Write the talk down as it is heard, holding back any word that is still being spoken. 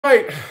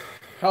Right,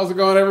 how's it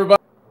going,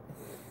 everybody?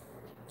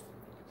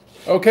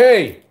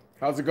 Okay,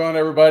 how's it going,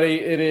 everybody?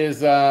 It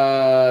is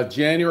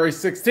January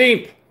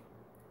 16th.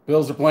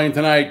 Bills are playing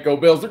tonight. Go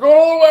Bills, they're going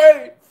all the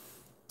way.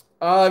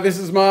 This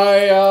is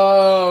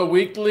my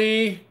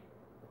weekly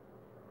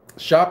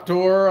shop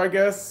tour, I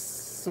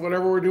guess.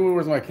 Whatever we're doing.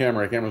 Where's my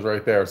camera? My camera's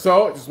right there.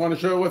 So, I just want to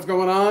show you what's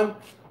going on.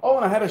 Oh,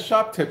 and I had a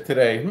shop tip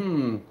today.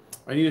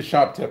 I need a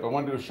shop tip. I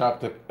want to do a shop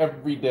tip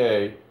every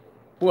day.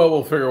 Well,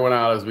 we'll figure one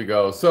out as we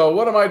go. So,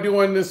 what am I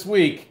doing this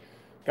week?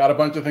 Got a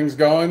bunch of things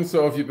going.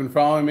 So, if you've been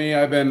following me,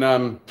 I've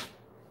been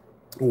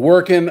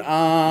working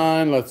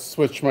on. Let's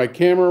switch my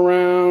camera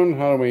around.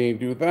 How do we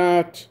do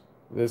that?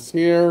 This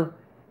here.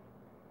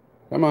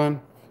 Come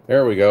on.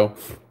 There we go.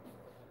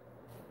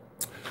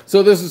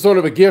 So this is sort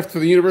of a gift for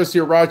the University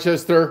of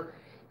Rochester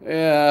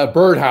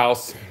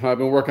birdhouse. I've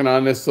been working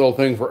on this little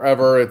thing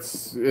forever.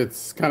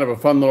 It's kind of a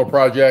fun little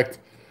project.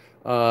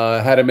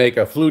 Had to make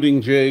a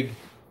fluting jig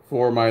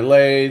for my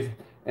lathe,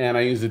 and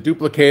I used a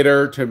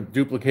duplicator to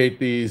duplicate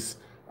these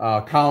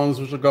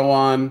columns, which will go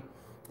on.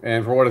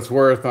 And for what it's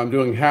worth, I'm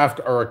doing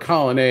a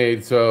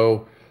colonnade.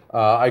 So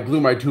I glue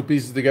my two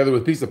pieces together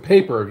with a piece of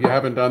paper. If you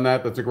haven't done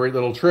that, that's a great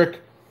little trick.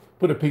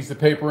 Put a piece of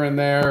paper in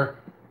there.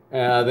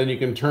 Then you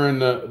can turn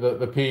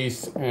the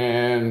piece,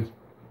 and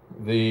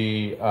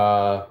it's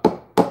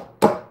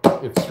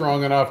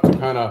strong enough to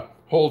kind of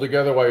hold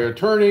together while you're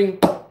turning,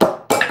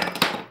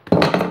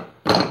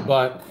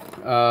 but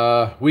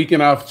weak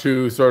enough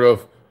to sort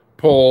of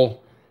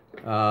pull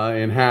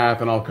in half,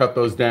 and I'll cut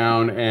those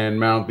down and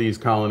mount these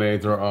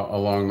colonnades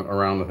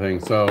around the thing.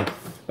 So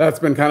that's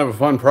been kind of a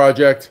fun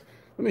project.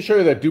 Let me show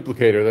you that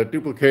duplicator. That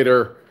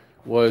duplicator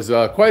was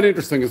quite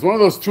interesting. It's one of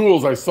those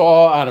tools I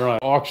saw, I don't know,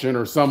 at an auction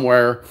or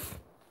somewhere.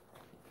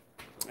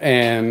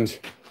 And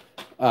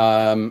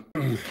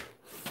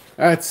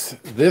that's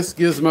this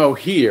gizmo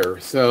here.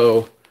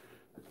 So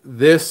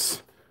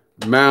this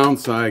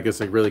mounts, I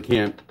guess I really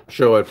can't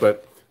show it,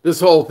 but this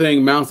whole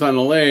thing mounts on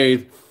a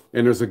lathe,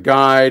 and there's a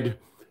guide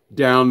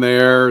down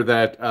there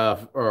that,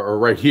 or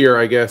right here,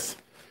 I guess.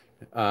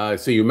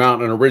 So you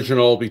mount an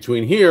original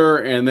between here,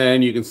 and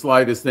then you can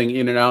slide this thing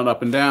in and out,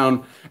 up and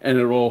down, and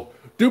it will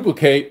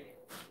duplicate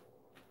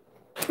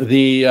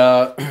the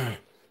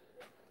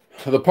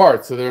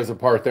parts. So there's a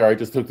part there. I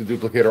just took the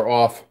duplicator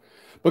off.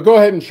 But go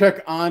ahead and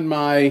check on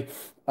my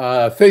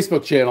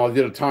Facebook channel. I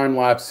did a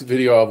time-lapse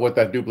video of what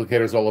that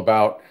duplicator is all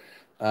about.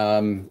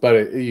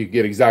 You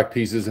get exact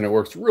pieces, and it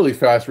works really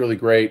fast, really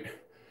great.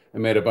 I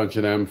made a bunch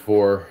of them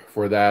for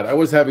that. I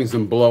was having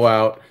some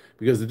blowout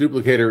because the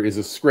duplicator is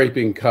a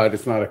scraping cut.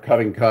 It's not a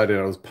cutting cut, and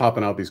I was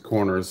popping out these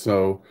corners.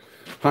 So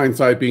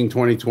hindsight being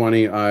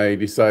 2020, I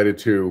decided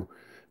to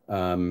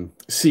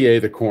CA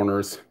the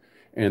corners,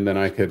 and then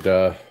I could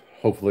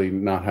hopefully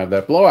not have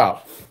that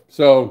blowout.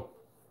 So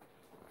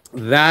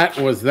that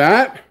was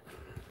that.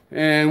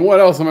 And what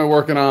else am I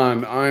working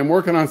on? I'm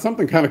working on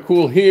something kind of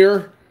cool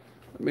here.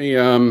 Let me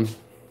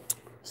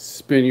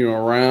spin you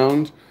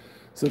around.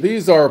 So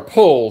these are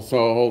pulls. So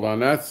hold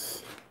on, I'm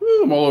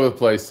all over the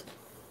place.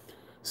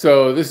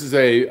 So this is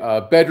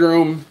a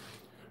bedroom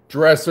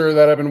dresser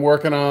that I've been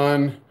working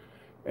on,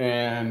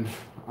 and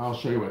I'll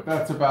show you what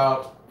that's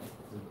about.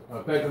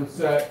 A bedroom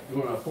set,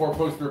 doing a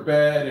 4-poster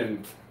bed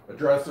and a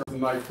dresser and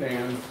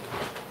nightstands.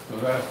 So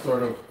that's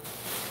sort of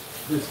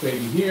this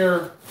baby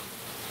here.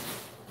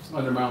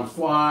 Undermount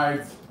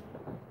slides,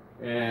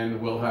 and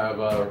we'll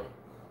have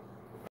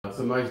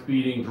some nice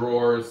beading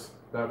drawers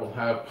that will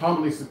have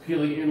Pomely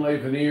Sapele inlay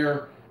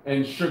veneer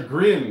and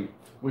chagrin,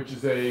 which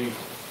is a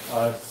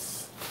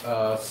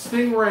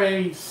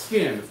stingray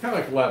skin. It's kind of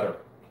like leather.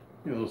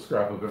 Get a little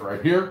scrap of it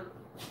right here.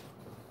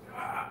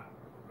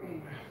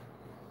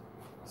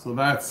 So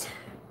that's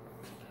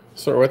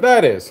sort of what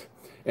that is.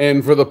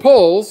 And for the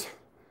pulls,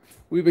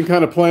 we've been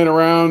kind of playing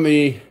around.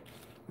 The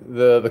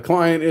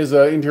client is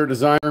an interior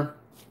designer,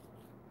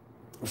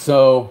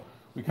 so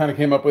we kind of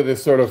came up with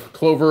this sort of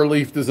clover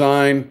leaf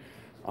design.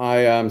 I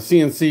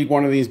CNC'd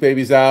one of these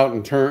babies out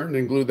and turned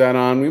and glued that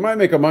on. We might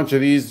make a bunch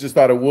of these just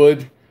out of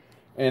wood,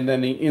 and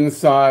then the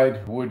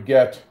inside would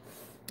get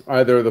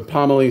either the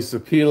Pomely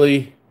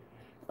Sapele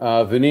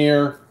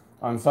veneer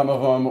on some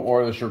of them,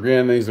 or the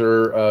chagrin. These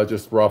are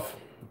just rough,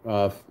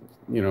 kind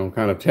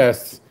of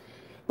tests.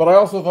 But I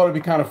also thought it'd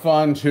be kind of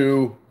fun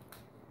to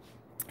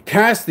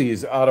cast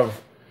these out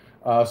of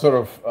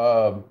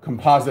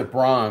composite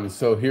bronze.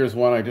 So here's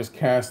one I just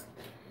cast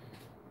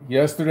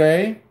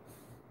yesterday.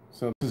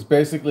 So this is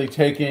basically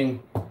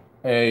taking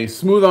a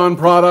smooth-on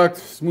product,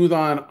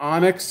 smooth-on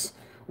onyx,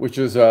 which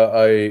is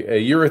a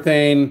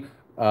urethane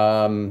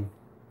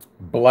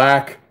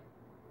black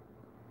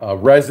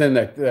resin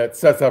that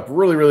sets up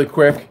really, really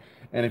quick.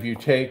 And if you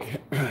take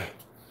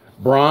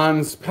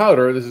bronze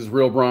powder, this is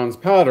real bronze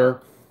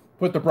powder,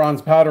 put the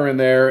bronze powder in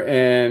there,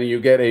 and you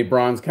get a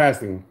bronze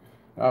casting.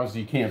 Obviously,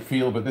 you can't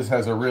feel, but this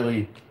has a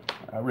really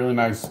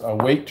nice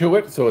weight to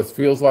it, so it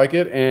feels like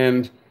it.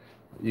 And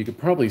you could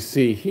probably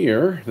see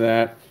here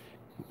that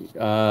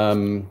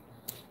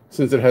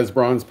since it has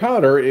bronze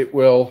powder, it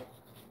will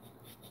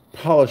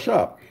polish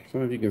up.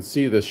 So if you can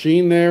see the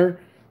sheen there,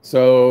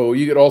 So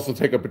you could also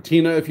take a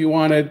patina if you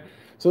wanted.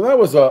 So that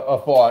was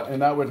a thought,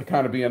 and that would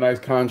kind of be a nice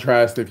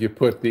contrast if you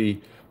put the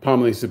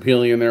Pomeli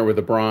Sapele in there with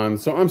the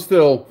bronze. So I'm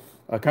still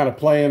kind of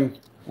playing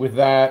with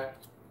that.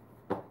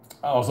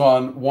 I was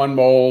on one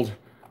mold.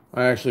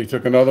 I actually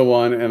took another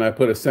one and I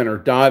put a center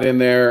dot in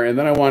there, and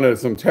then I wanted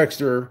some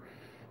texture,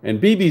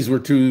 and BBs were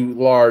too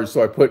large,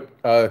 so I put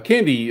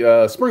candy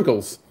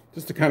sprinkles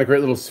just to kind of create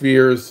little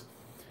spheres,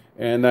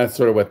 and that's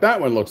sort of what that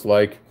one looks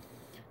like.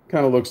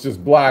 Kind of looks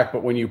just black,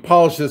 but when you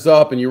polish this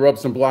up and you rub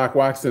some black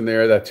wax in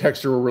there, that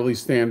texture will really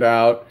stand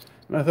out,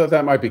 and I thought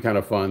that might be kind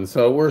of fun.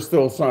 So we're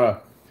still trying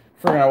to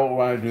figure out what we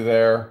want to do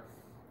there.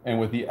 And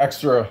with the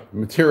extra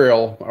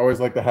material, I always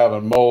like to have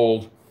a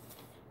mold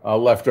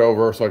left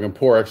over so I can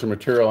pour extra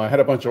material. I had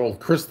a bunch of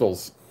old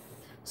crystals,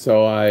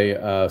 so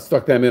I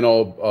stuck them in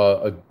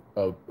a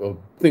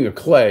thing of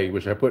clay,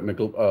 which I put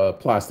in a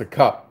plastic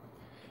cup.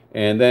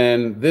 And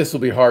then this will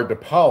be hard to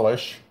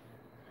polish,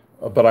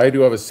 but I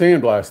do have a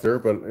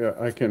sandblaster,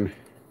 but I can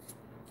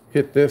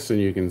hit this and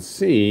you can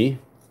see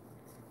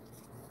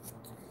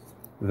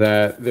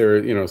that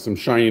there, some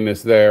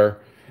shininess there.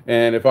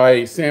 And if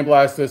I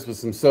sandblast this with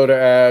some soda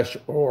ash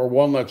or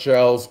walnut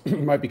shells,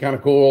 it might be kind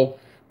of cool.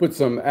 Put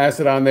some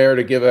acid on there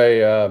to give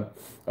a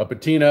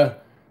patina,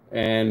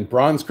 and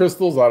bronze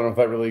crystals. I don't know if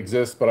that really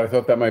exists, but I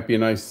thought that might be a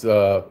nice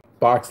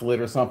box lid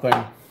or something.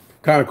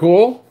 Kind of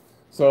cool.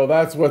 So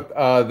that's what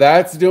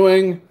that's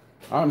doing.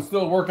 I'm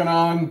still working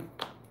on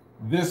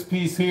this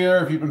piece here.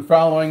 If you've been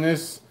following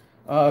this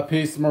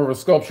piece, more of a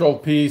sculptural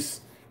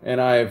piece, and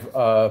I've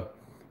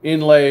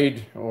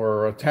inlaid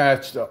or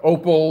attached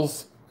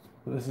opals.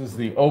 This is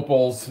the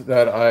opals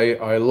that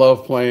I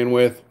love playing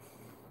with.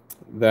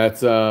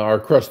 That's our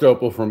crushed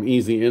opal from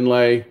Easy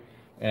Inlay,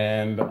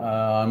 and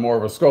more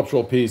of a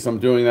sculptural piece. I'm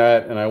doing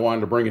that, and I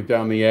wanted to bring it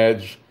down the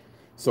edge.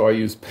 So I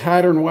use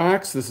pattern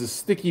wax. This is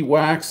sticky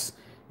wax,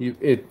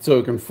 so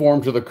it can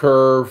form to the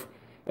curve,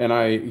 and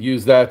I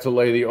use that to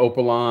lay the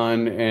opal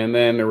on, and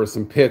then there were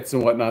some pits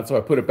and whatnot, so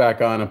I put it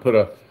back on and put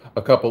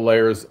a couple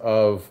layers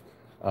of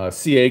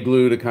CA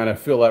glue to kind of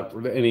fill up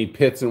any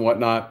pits and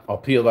whatnot. I'll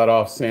peel that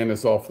off, sand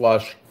this all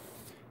flush,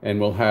 and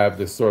we'll have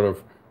this sort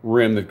of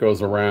rim that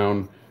goes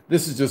around.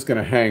 This is just going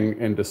to hang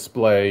and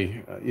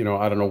display. I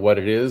don't know what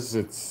it is.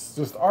 It's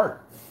just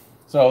art.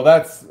 So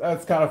that's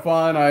kind of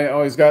fun. I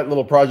always got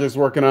little projects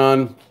working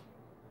on.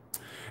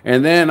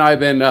 And then I've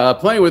been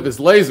playing with this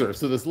laser.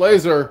 So this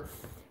laser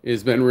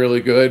has been really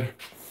good.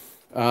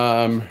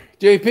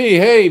 JP,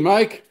 hey,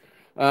 Mike.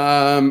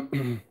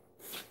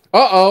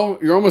 Uh-oh,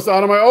 you're almost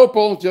out of my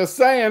opal. Just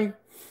saying.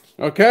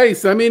 Okay,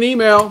 send me an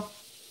email.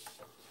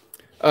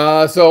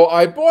 So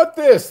I bought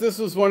this. This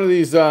was one of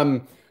these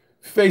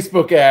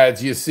Facebook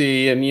ads you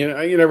see, and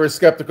you're never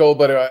skeptical,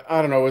 but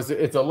I don't know.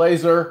 It's a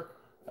laser,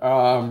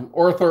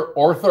 Orther,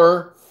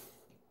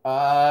 and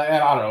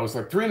I don't know. It was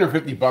like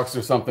 $350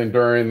 or something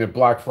during the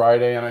Black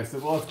Friday, and I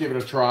said, well, let's give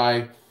it a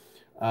try.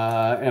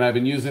 And I've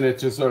been using it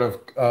to sort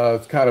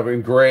of kind of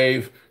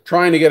engrave,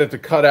 trying to get it to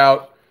cut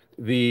out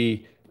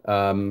the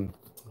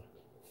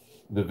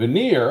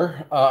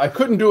veneer. I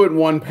couldn't do it in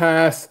one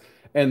pass,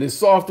 and the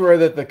software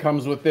that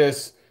comes with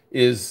this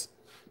is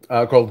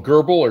called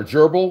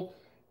Gerbil.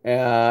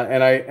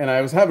 And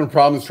I was having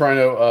problems trying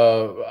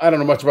to, I don't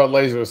know much about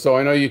lasers, so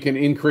I know you can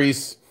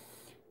increase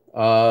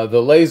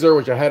the laser,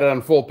 which I had it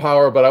on full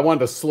power, but I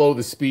wanted to slow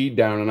the speed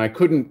down, and I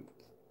couldn't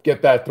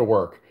get that to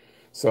work.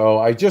 So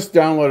I just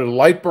downloaded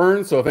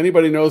Lightburn. So if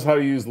anybody knows how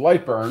to use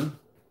Lightburn,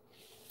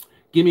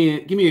 give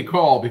me a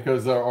call,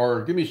 because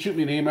or shoot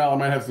me an email. I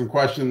might have some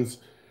questions.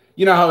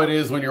 You know how it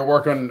is when you're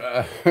working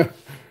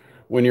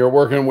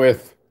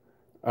with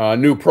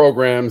new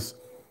programs.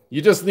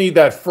 You just need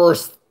that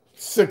first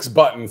 6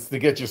 buttons to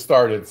get you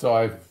started. So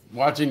I've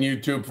watching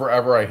YouTube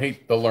forever. I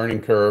hate the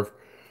learning curve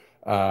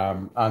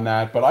on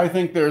that, but I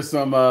think there's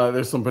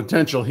some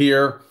potential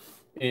here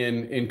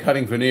in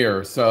cutting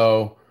veneer.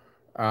 So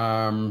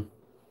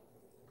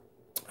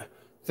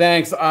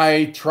thanks.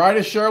 I try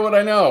to share what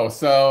I know.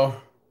 So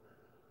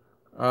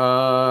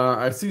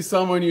I see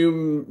someone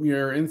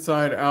your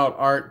inside out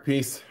art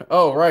piece.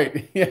 Oh,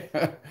 right.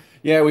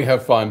 Yeah, we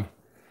have fun.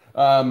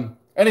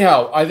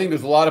 Anyhow, I think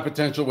there's a lot of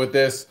potential with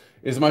this.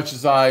 As much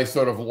as I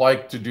sort of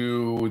like to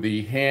do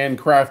the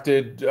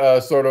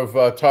handcrafted sort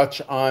of touch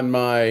on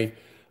my,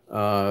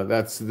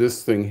 that's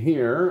this thing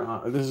here.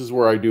 This is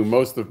where I do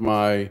most of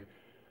my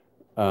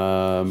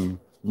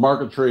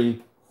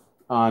marquetry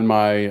on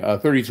my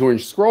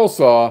 32-inch scroll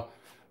saw.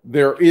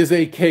 There is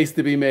a case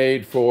to be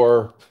made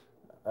for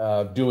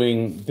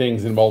doing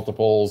things in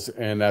multiples,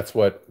 and that's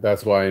why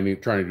I'm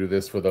trying to do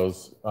this for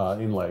those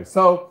inlays.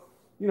 So,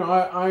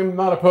 I'm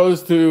not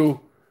opposed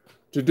to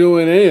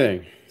doing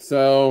anything.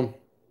 So,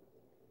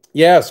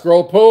 yeah,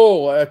 scroll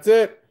pull, that's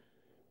it.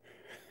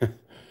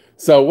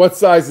 So what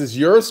size is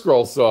your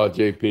scroll saw,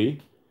 JP?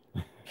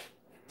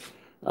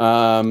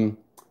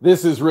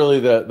 This is really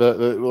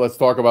the let's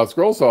talk about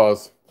scroll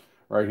saws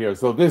right here.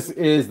 So this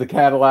is the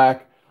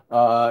Cadillac.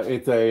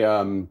 It's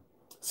a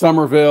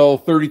Somerville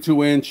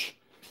 32-inch,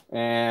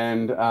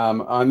 And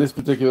on this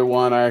particular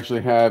one, I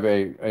actually have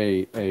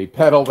a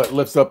pedal that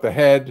lifts up the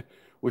head,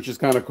 which is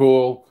kind of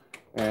cool.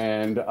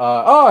 And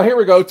oh, here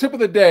we go. Tip of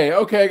the day.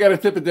 Okay, I got a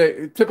tip of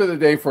the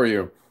day for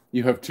you.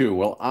 You have two.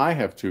 Well, I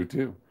have two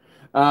too.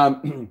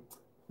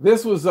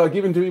 This was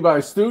given to me by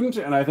a student,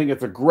 and I think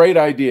it's a great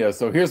idea.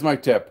 So here's my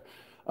tip.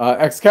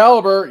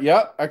 Excalibur.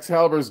 Yep,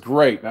 Excalibur is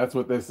great. That's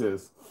what this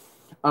is.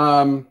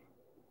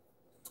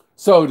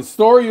 So to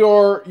store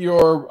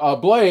your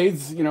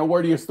blades, you know,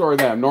 where do you store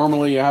them?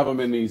 Normally you have them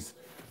in these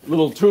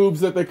little tubes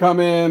that they come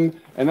in,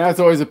 and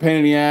that's always a pain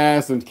in the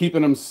ass, and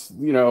keeping them,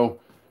 you know,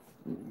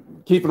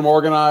 keeping them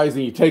organized,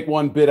 and you take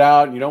one bit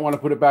out, and you don't want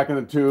to put it back in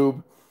the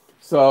tube.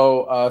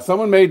 So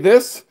someone made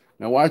this.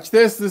 Now watch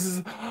this. This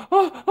is,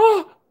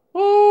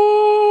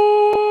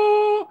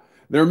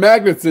 there are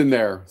magnets in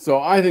there. So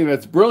I think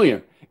that's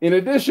brilliant. In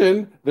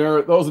addition,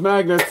 those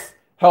magnets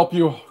help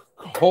you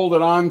hold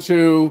it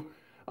onto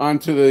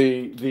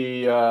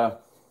the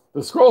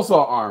scroll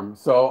saw arm.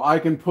 So I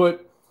can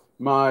put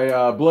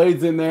my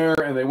blades in there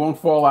and they won't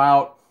fall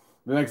out.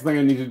 The next thing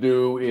I need to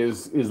do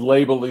is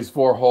label these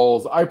 4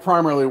 holes. I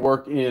primarily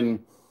work in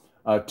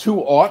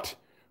 2/0,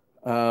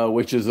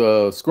 which is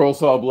a scroll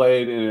saw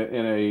blade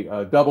in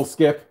a double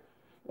skip.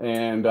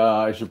 And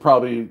I should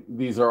probably,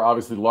 these are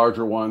obviously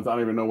larger ones. I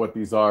don't even know what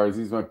these are.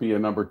 These might be a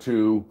number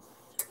 2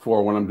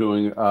 for when I'm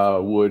doing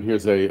wood.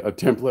 Here's a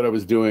template I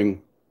was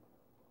doing.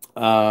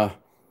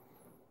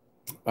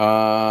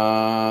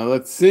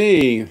 Let's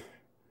see.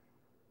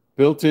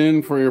 Built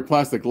in for your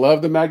plastic.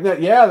 Love the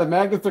magnet. Yeah, the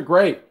magnets are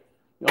great.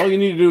 All you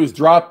need to do is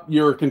drop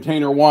your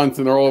container once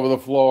and they're all over the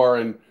floor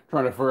and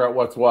trying to figure out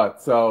what's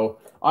what. So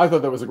I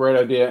thought that was a great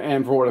idea.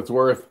 And for what it's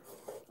worth,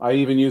 I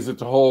even use it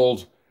to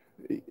hold,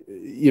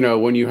 you know,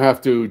 when you have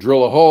to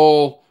drill a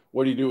hole,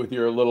 what do you do with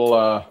your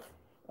little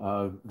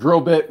drill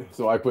bit?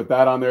 So I put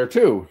that on there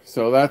too.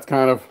 So that's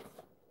kind of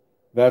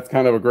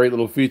a great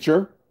little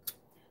feature.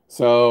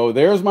 So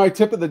there's my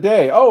tip of the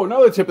day. Oh,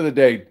 another tip of the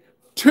day.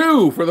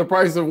 2 for the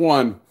price of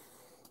 1.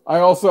 I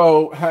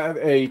also have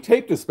a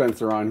tape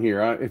dispenser on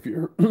here. If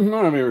you're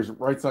not on your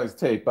right size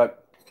tape,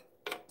 but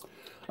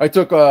I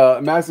took a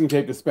masking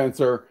tape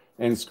dispenser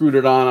and screwed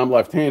it on. I'm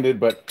left-handed,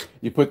 but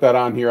you put that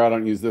on here. I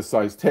don't use this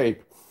size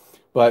tape.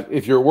 But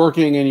if you're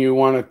working and you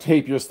want to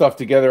tape your stuff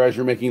together as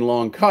you're making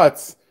long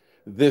cuts,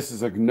 this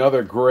is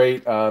another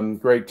great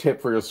tip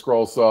for your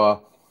scroll saw.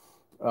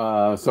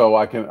 So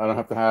I don't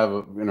have to have,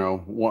 you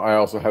know, I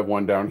also have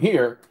one down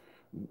here,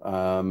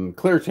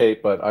 clear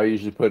tape, but I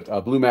usually put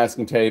blue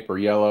masking tape or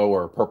yellow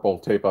or purple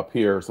tape up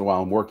here. So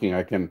while I'm working,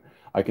 I can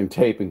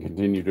tape and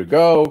continue to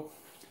go.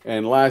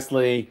 And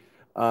lastly,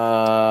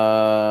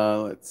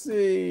 let's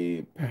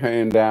see,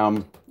 pan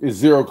down, is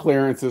zero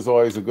clearance is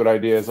always a good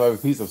idea. So I have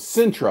a piece of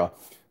Sintra.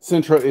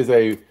 Sintra is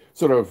a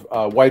sort of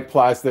white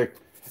plastic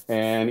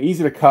and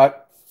easy to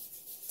cut,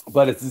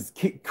 but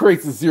it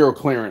creates a zero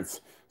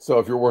clearance. So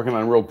if you're working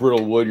on real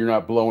brittle wood, you're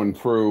not blowing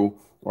through.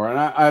 And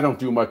I don't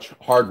do much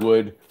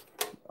hardwood.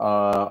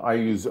 I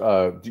use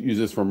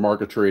this for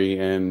marquetry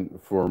and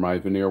for my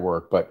veneer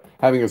work. But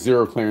having a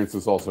zero clearance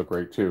is also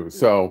great too.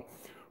 So,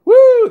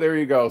 woo! There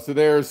you go. So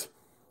there's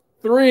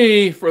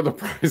 3 for the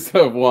price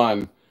of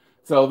 1.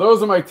 So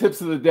those are my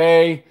tips of the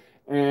day.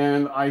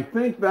 And I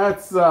think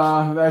that's it.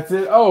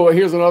 Oh,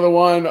 here's another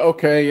one.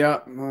 Okay,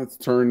 yeah. Let's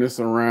turn this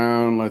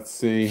around. Let's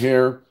see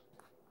here.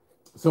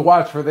 So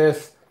watch for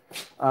this.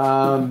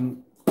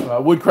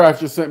 Woodcraft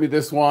just sent me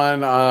this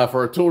one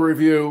for a tool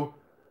review.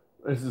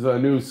 This is a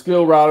new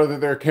skill router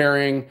that they're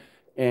carrying.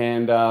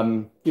 And,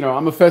 you know,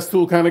 I'm a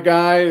Festool kind of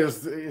guy.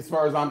 As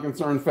far as I'm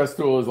concerned,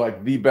 Festool is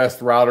like the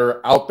best router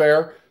out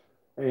there.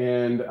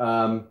 And,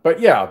 but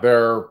yeah,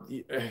 they're,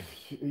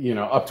 you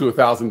know, up to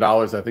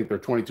 $1,000. I think they're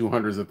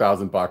 2,200 is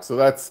 $1,000. So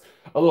that's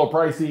a little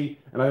pricey.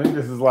 And I think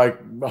this is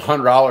like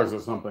 $100 or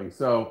something.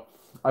 So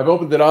I've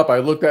opened it up. I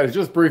looked at it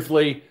just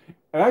briefly.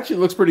 It actually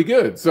looks pretty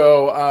good.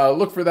 So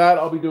look for that.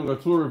 I'll be doing a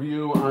tool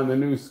review on the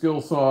new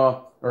skill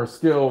saw or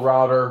skill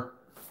router.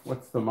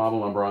 What's the model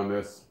number on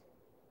this?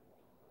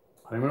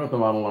 I don't even know what the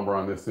model number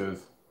on this is.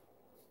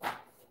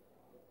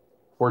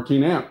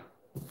 14 amp.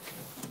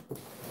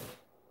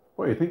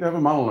 Boy, you think they have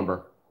a model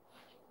number?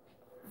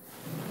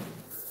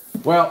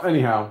 Well,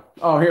 anyhow.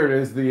 Oh, here it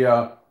is.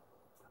 The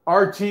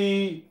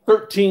RT1322.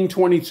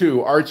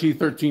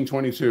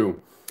 RT1322.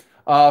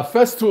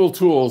 Festool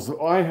tools.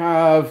 I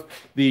have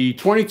the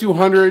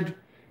 2200,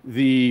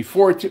 the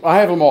 14. I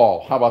have them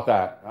all. How about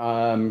that?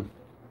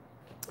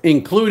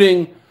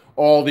 Including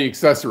all the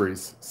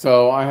accessories.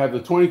 So I have the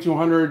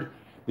 2200,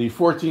 the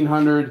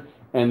 1400,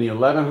 and the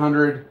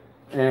 1100,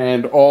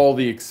 and all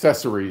the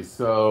accessories.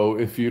 So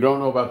if you don't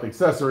know about the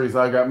accessories,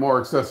 I got more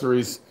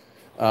accessories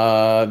than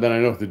I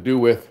know what to do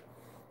with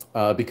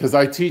because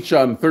I teach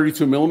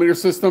 32 millimeter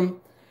system,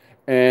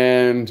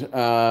 and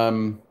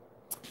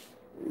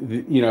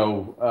you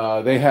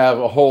know, they have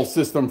a whole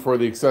system for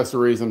the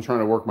accessories. I'm trying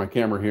to work my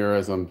camera here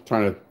as I'm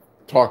trying to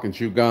talk and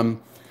chew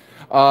gum.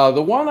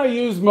 The one I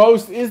use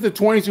most is the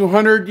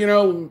 2200, you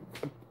know,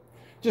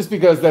 just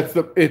because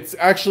it's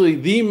actually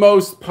the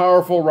most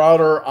powerful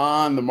router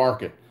on the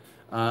market.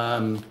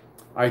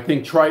 I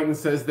think Triton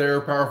says they're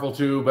powerful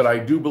too, but I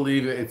do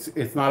believe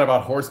it's not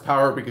about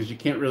horsepower because you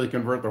can't really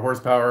convert the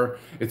horsepower.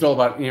 It's all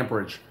about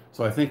amperage.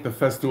 So I think the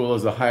Festool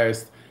is the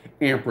highest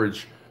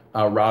amperage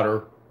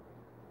router,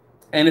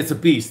 and it's a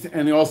beast.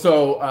 And they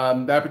also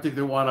that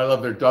particular one, I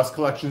love their dust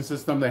collection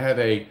system. They have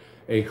a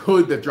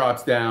hood that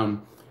drops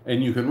down,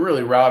 and you can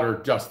really router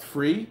dust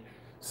free.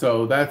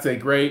 So that's a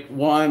great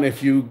one.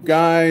 If you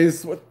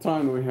guys, what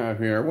time do we have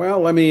here?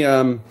 Well, let me.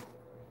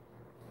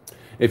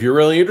 If you're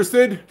really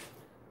interested,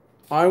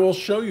 I will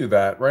show you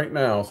that right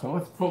now. So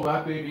let's pull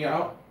that baby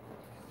out.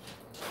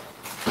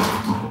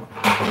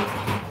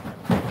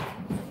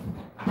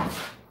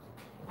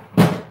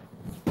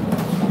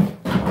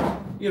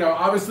 You know,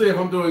 obviously if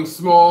I'm doing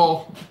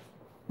smaller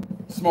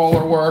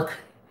work,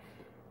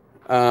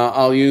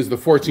 I'll use the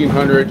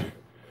 1400.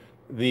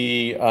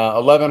 The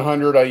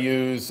 1100 I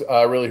use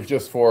really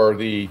just for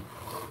the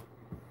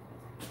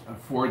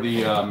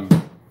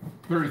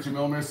 32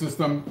 millimeter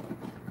system.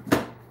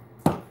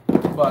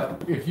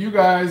 But if you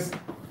guys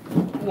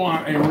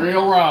want a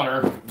real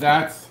router,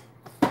 that's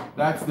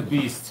the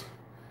beast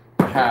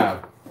to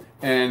have.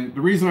 And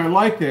the reason I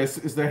like this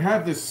is they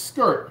have this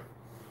skirt,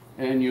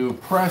 and you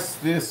press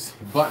this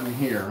button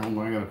here. Oh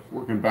my God,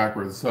 working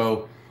backwards.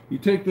 So you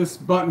take this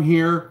button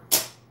here,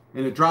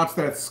 and it drops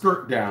that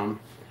skirt down.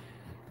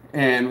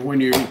 And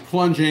when you're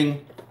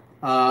plunging,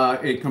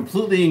 it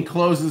completely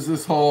encloses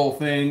this whole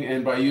thing.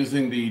 And by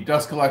using the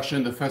dust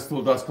collection, the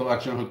Festool dust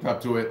collection hooked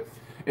up to it,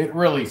 it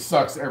really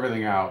sucks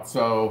everything out.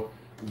 So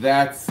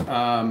that's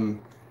the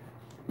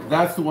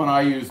one I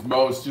use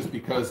most, just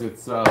because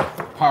it's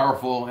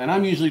powerful. And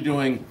I'm usually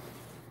doing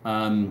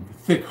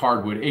thick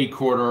hardwood,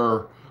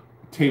 8/4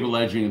 table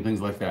edging and things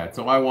like that.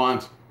 So I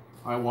want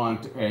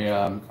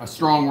a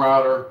strong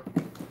router,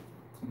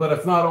 but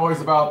it's not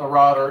always about the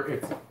router.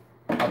 It's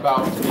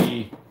about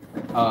the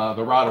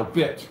router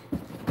bit.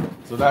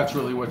 So that's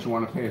really what you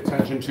want to pay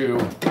attention to.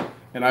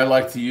 And I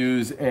like to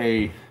use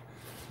a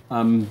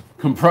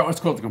what's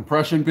called the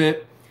compression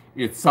bit.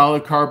 It's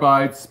solid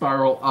carbide,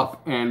 spiral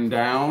up and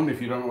down.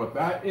 If you don't know what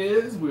that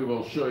is, we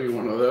will show you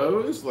one of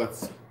those.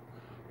 Let's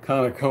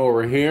kind of go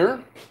over here.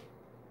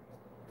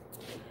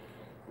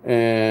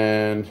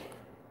 And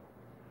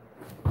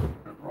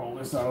roll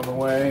this out of the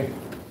way.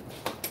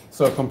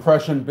 So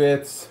compression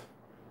bits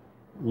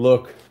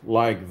look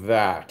like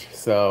that.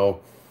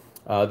 So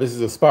this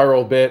is a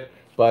spiral bit,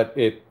 but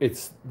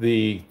it's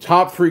the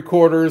top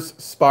 3/4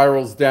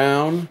 spirals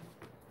down.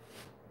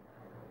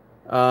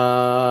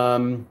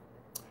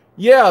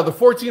 Yeah, the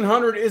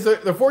 1400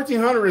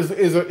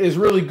 is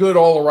really good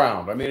all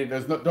around. I mean, it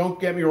does not, don't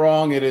get me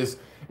wrong, it is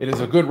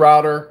a good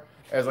router.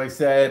 As I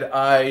said,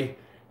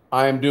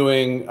 I'm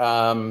doing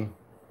a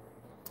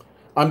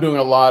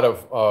lot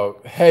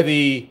of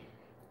heavy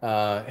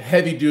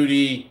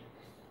duty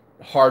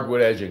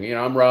hardwood edging. You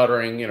know, I'm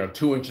routering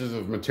 2 inches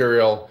of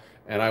material,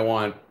 and I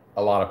want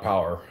a lot of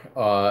power.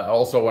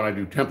 Also, when I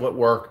do template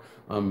work,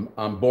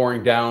 I'm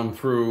boring down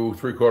through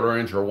 3/4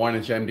 inch or 1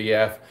 inch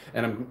MDF,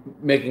 and I'm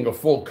making a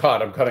full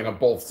cut. I'm cutting on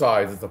both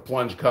sides. It's a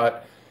plunge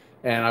cut,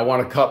 and I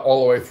want to cut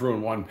all the way through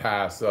in one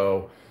pass.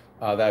 So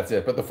that's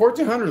it. But the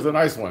 1400 is a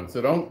nice one.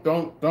 So don't.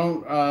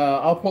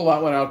 I'll pull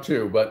that one out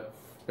too. But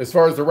as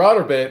far as the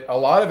router bit, a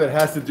lot of it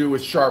has to do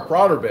with sharp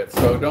router bits.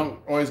 So don't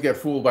always get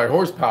fooled by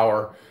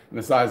horsepower and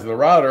the size of the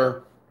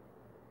router.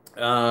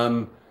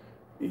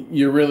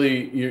 You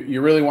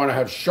really want to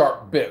have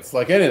sharp bits,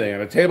 like anything,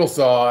 and a table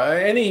saw,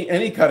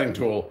 any cutting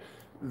tool.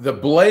 The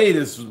blade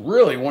is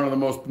really one of the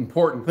most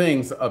important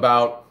things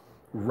about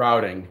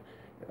routing.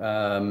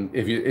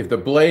 If the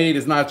blade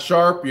is not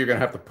sharp, you're going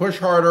to have to push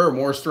harder,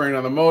 more strain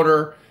on the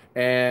motor,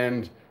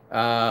 and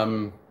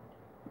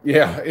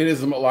yeah, it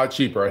is a lot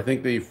cheaper. I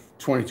think the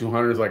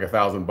 2200 is like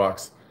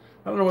 $1,000.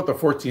 I don't know what the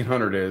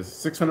 1400 is.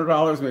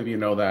 $600, maybe you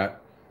know that.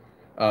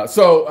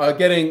 So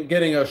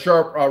getting a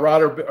sharp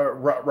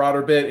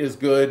router bit is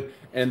good,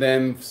 and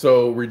then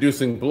so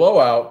reducing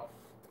blowout,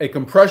 a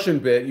compression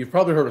bit. You've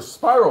probably heard of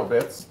spiral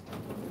bits.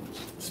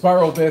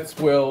 Spiral bits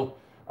will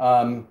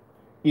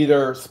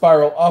either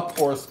spiral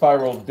up or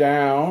spiral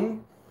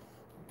down.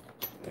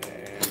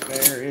 And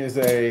there is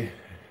a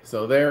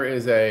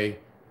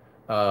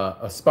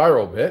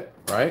spiral bit,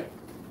 right?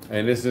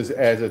 And this is,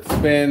 as it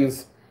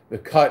spins, the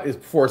cut is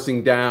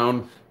forcing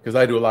down, because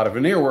I do a lot of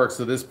veneer work,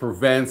 so this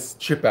prevents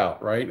chip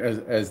out, right?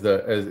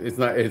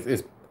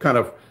 It's kind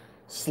of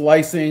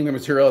slicing the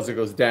material as it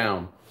goes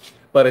down.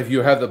 But if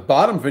you have the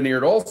bottom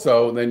veneered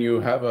also, then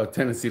you have a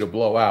tendency to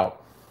blow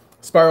out.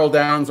 Spiral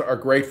downs are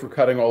great for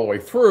cutting all the way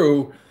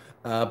through,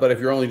 but if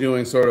you're only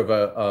doing sort of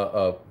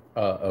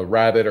a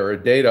rabbet or a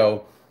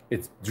dado,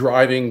 it's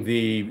driving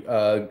the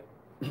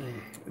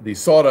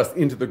sawdust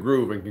into the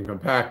groove and can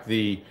compact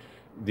the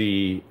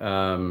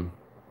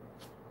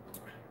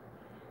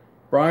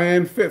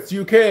Brian Fitz,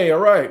 UK, all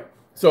right.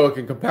 So it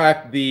can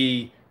compact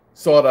the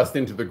sawdust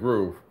into the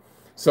groove.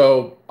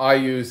 So I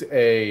use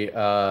a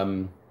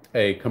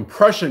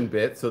compression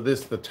bit. So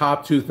the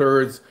top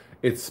 2/3,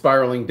 it's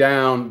spiraling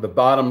down. The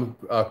bottom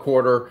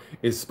quarter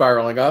is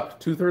spiraling up.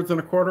 2/3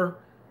 and 1/4?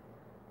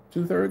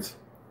 2/3?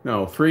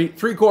 No, three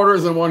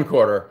quarters and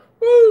 1/4.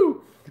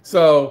 Woo!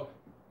 So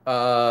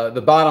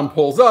the bottom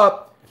pulls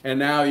up, and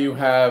now you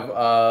have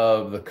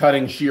the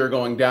cutting shear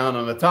going down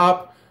on the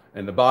top,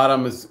 and the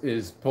bottom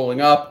is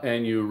pulling up,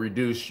 and you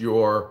reduce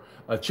your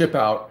chip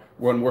out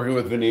when working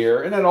with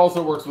veneer, and it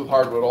also works with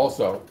hardwood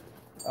also.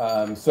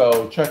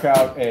 So check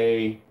out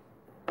a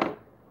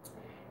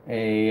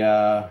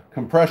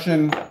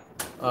compression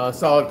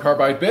solid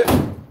carbide bit.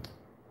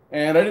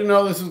 And I didn't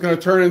know this was going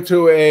to turn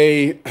into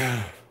a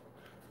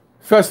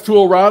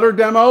Festool router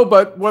demo,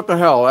 but what the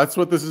hell? That's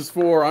what this is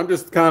for. I'm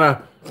just kind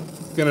of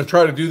going to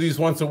try to do these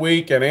once a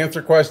week and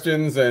answer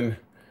questions and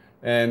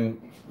you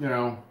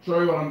know,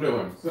 show you what I'm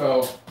doing.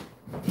 So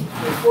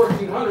the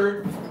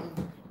 1400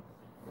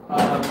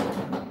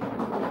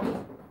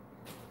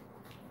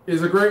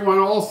 is a great one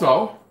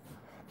also.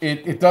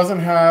 It doesn't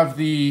have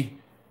the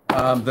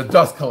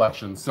dust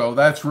collection, so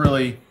that's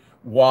really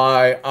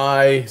why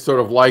I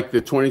sort of like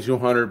the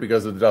 2200,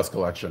 because of the dust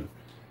collection.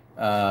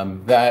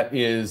 That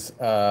is,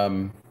 get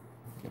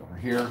over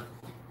here.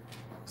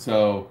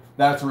 So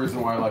that's the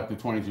reason why I like the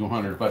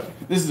 2200. But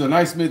this is a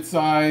nice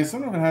mid-size. I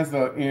don't know if it has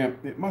the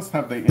amp. It must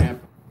have the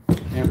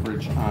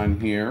amperage on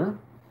here.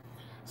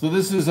 So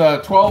this is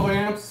 12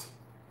 amps,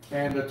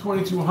 and the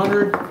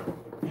 2200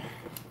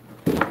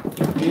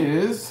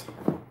 is,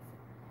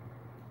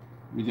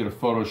 we did a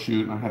photo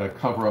shoot and I had to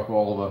cover up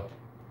all the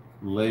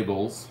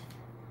labels,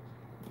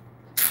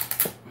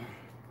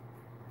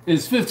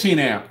 is 15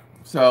 amp.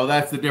 So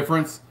that's the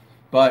difference.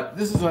 But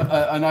this is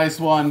a nice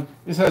one.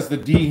 This has the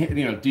D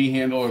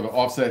handle or the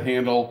offset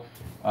handle.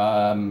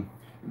 The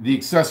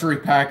accessory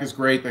pack is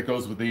great that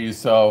goes with these.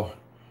 So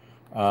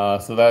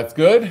that's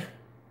good.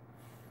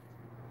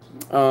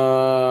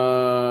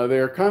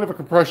 They're kind of a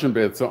compression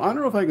bit. So I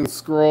don't know if I can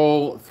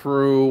scroll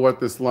through what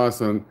this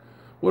lesson.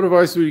 What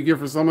advice would you give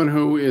for someone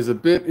who is a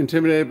bit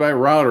intimidated by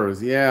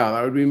routers? Yeah,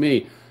 that would be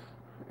me.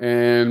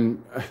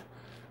 And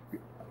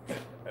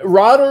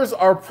routers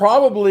are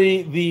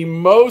probably the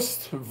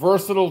most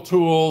versatile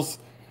tools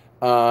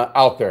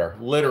out there,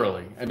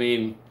 literally. I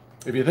mean,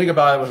 if you think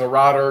about it, with a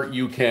router,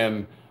 you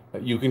can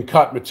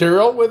cut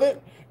material with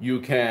it. You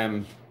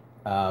can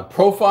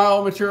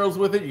profile materials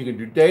with it. You can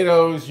do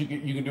dados.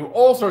 You can do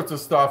all sorts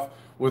of stuff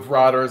with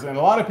routers. And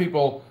a lot of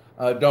people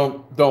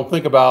don't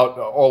think about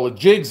all the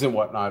jigs and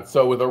whatnot.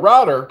 So with a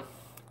router,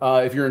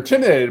 if you're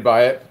intimidated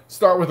by it,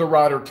 start with a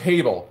router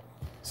table.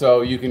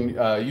 So you can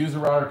use a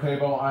router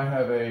table. I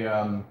have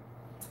a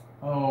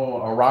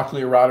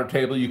Rockley router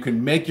table. You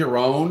can make your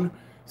own.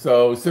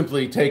 So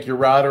simply take your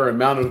router and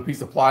mount it on a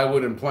piece of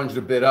plywood and plunge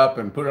the bit up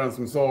and put it on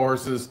some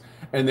sawhorses,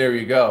 and there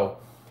you go.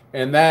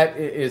 And that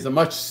is a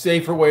much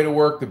safer way to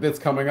work. The bit's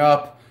coming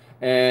up,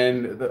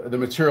 and the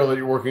material that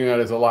you're working on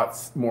is a lot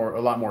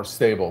more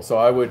stable. So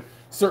I would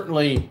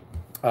certainly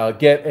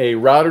get a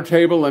router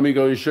table. Let me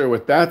go show you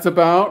what that's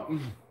about.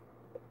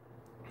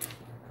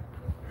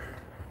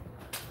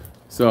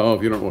 So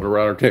if you don't know what a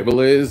router table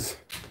is,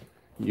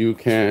 you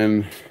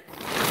can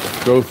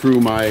go through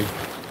my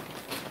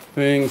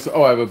things.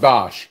 Oh, I have a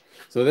Bosch.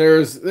 So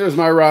there's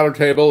my router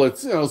table.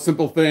 It's, you know, a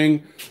simple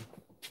thing.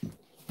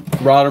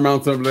 Router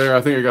mounts over there.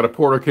 I think I got a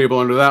Porter cable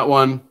under that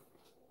one.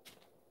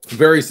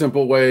 Very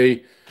simple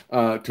way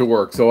to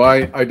work. So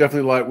I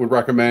definitely would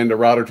recommend a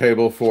router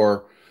table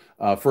for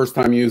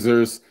first-time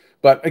users.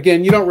 But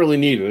again, you don't really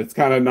need it. It's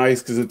kind of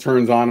nice because it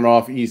turns on and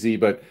off easy.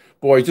 But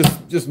boy,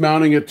 just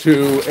mounting it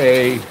to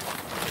a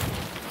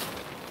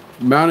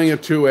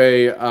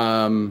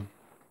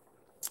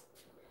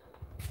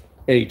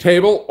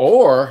table,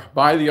 or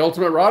buy the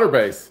ultimate router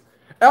base.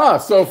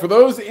 So for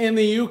those in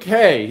the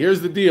UK,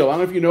 here's the deal. I don't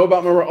know if you know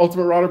about my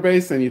ultimate router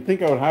base and you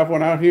think I would have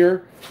one out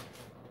here.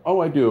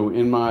 Oh, I do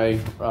in my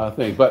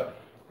thing. But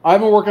I've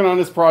been working on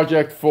this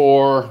project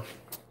for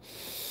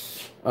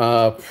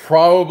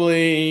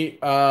probably,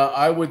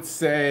 I would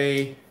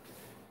say,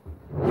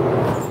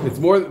 it's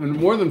more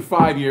than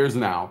 5 years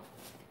now.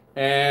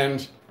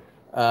 And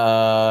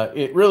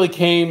it really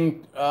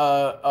came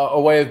a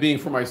way of being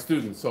for my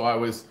students. So I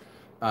was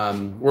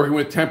working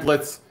with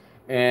templates,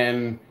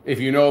 and if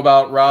you know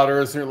about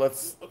routers, here,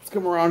 let's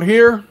come around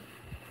here.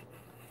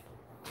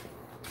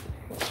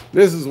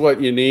 This is what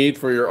you need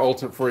for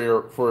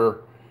your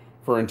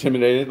for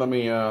intimidated. Let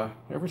me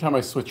every time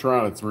I switch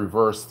around, it's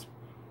reversed.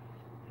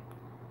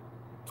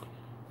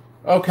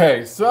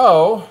 Okay,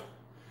 so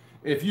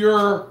if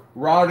you're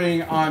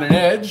routing on an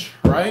edge,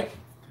 right?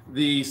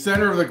 The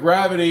center of the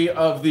gravity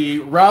of the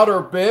router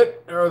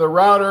bit or the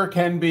router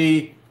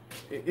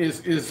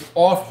is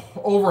off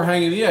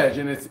overhanging the edge,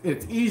 and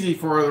it's easy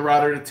for the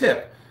router to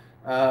tip.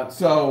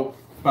 So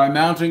by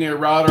mounting a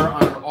router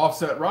on an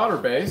offset router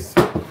base,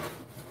 let's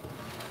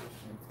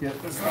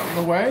get this out of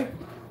the way,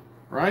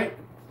 right?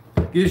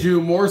 Gives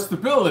you more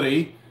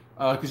stability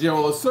because you have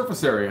all the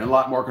surface area and a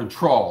lot more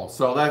control.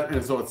 So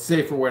it's a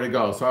safer way to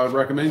go. So I would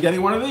recommend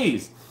getting one of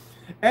these.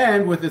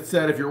 And with it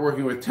said, if you're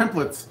working with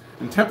templates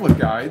and template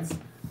guides,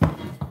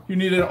 you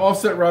need an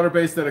offset router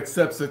base that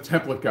accepts a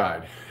template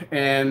guide.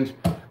 And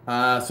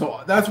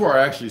so that's where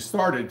I actually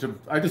started.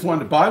 I just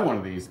wanted to buy one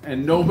of these,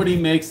 and nobody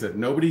makes it.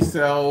 Nobody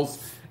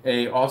sells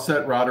a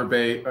offset router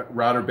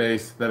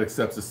base that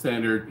accepts a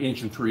standard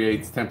inch and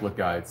 3/8 template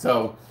guide.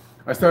 So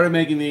I started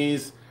making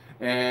these,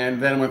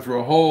 and then went through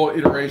a whole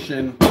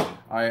iteration.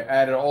 I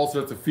added all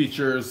sorts of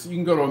features. You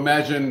can go to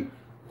Imagine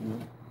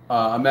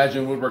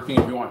Woodworking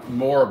if you want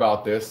more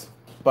about this.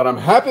 But I'm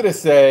happy to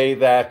say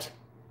that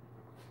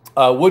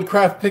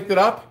Woodcraft picked it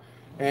up,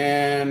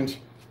 and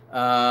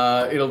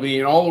it'll be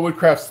in all the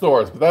Woodcraft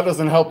stores. But that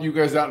doesn't help you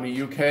guys out in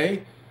the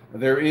UK.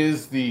 There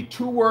is the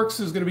Two Works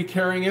is going to be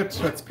carrying it.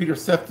 That's Peter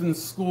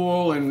Sefton's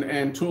school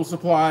and tool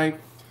supply.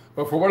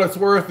 But for what it's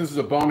worth, this is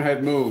a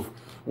bonehead move.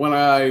 When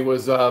I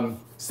was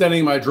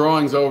sending my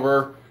drawings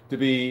over to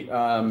be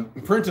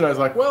printed, I was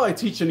like, well, I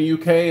teach in the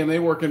UK and they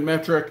work in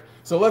metric,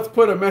 so let's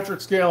put a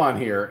metric scale on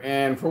here.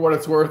 And for what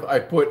it's worth, I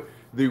put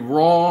the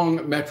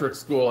wrong metric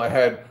scale. I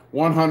had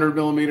 100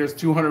 millimeters,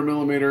 200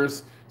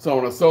 millimeters, so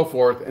on and so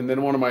forth. And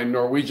then one of my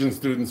Norwegian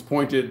students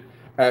pointed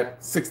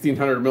at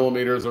 1600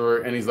 millimeters,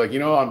 and he's like, you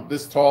know, I'm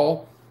this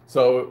tall.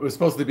 So it was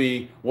supposed to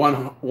be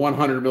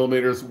 100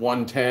 millimeters,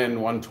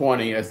 110,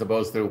 120, as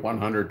opposed to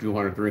 100,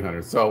 200,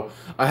 300. So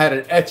I had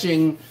an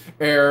etching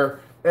error.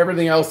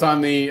 Everything else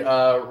on the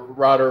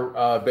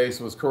router base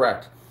was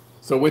correct.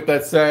 So with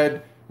that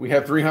said, we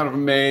have 300 of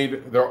them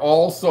made. They're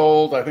all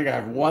sold. I think I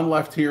have one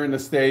left here in the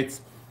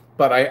States,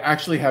 but I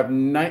actually have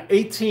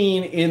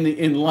 18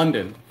 in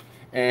London.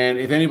 And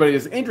if anybody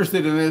is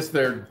interested in this,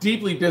 they're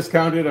deeply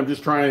discounted. I'm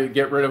just trying to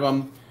get rid of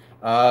them.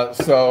 I'm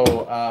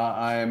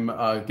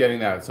getting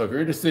that. So if you're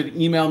interested,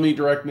 email me,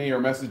 direct me, or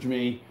message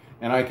me,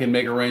 and I can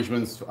make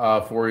arrangements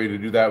for you to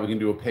do that. We can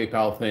do a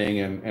PayPal thing,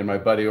 and my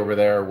buddy over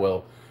there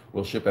will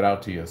ship it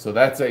out to you. So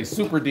that's a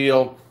super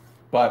deal.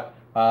 But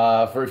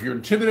for if you're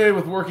intimidated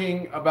with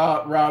working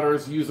about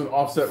routers, use an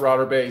offset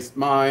router base,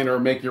 mine, or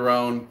make your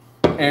own,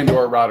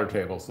 and/or router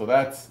table. So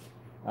that's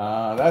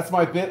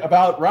my bit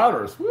about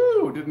routers.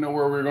 Woo! Didn't know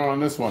where we were going on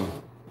this one.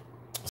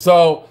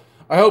 So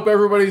I hope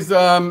everybody's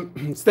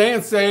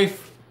staying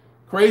safe.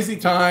 Crazy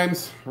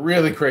times,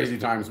 really crazy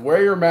times.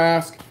 Wear your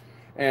mask.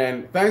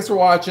 And thanks for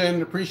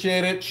watching.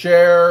 Appreciate it.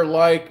 Share,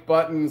 like,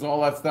 buttons,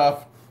 all that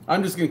stuff.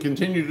 I'm just going to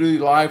continue to do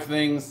the live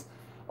things,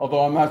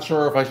 although I'm not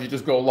sure if I should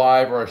just go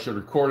live or I should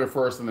record it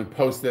first and then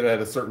post it at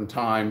a certain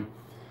time.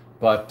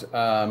 But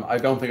I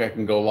don't think I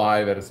can go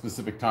live at a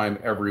specific time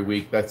every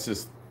week. That's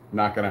just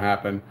not going to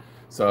happen.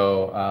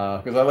 So,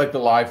 because I like the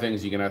live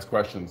things, you can ask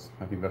questions.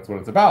 I think that's what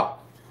it's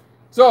about.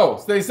 So,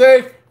 stay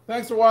safe.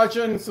 Thanks for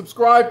watching.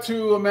 Subscribe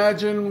to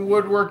Imagine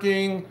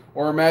Woodworking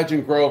or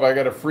Imagine Grove. I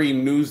got a free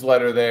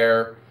newsletter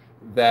there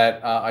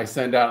that I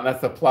send out, and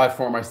that's the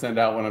platform I send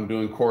out when I'm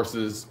doing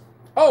courses.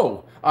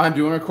 Oh, I'm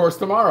doing a course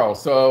tomorrow.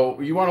 So,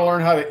 you want to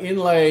learn how to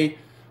inlay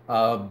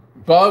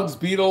bugs,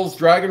 beetles,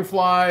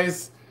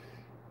 dragonflies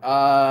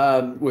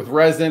with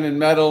resin and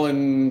metal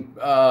and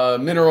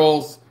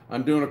minerals.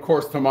 I'm doing a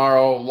course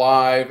tomorrow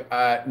live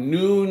at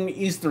noon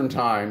Eastern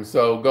time.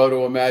 So go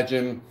to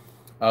Imagine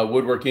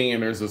Woodworking,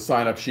 and there's a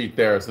sign-up sheet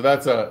there. So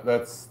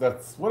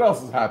that's what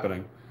else is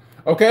happening.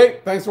 Okay,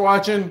 thanks for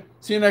watching.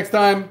 See you next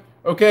time.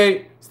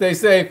 Okay, stay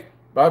safe.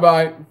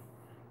 Bye-bye.